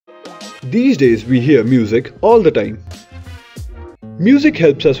These days we hear music all the time. Music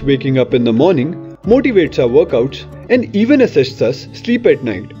helps us waking up in the morning, motivates our workouts, and even assists us sleep at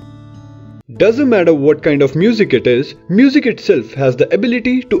night. Doesn't matter what kind of music it is, music itself has the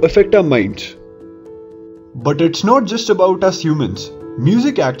ability to affect our minds. But it's not just about us humans.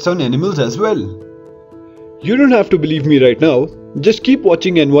 Music acts on animals as well. You don't have to believe me right now. Just keep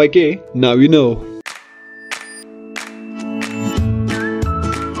watching NYK, now you know.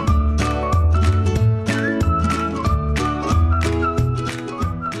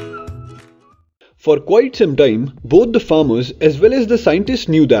 For quite some time, both the farmers as well as the scientists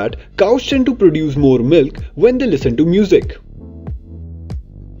knew that cows tend to produce more milk when they listen to music.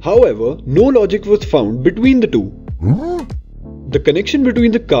 However, no logic was found between the two. The connection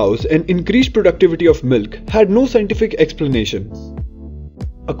between the cows and increased productivity of milk had no scientific explanation.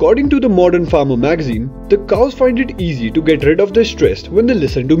 According to the Modern Farmer magazine, the cows find it easy to get rid of their stress when they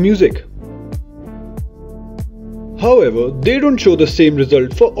listen to music. However, they don't show the same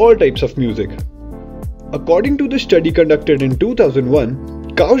result for all types of music. According to the study conducted in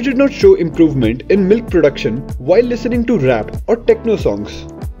 2001, cows did not show improvement in milk production while listening to rap or techno songs.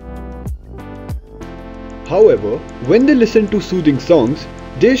 However, when they listened to soothing songs,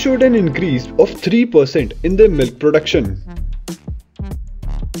 they showed an increase of 3% in their milk production.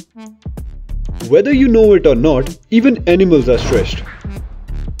 Whether you know it or not, even animals are stressed.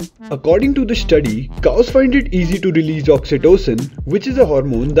 According to the study, cows find it easy to release oxytocin, which is a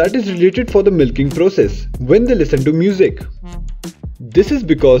hormone that is related for the milking process, when they listen to music. This is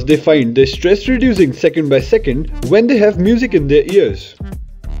because they find their stress reducing second by second when they have music in their ears.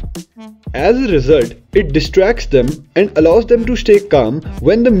 As a result, it distracts them and allows them to stay calm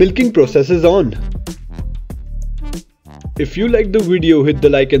when the milking process is on. If you liked the video, hit the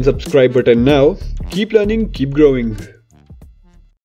like and subscribe button now. Keep learning, keep growing.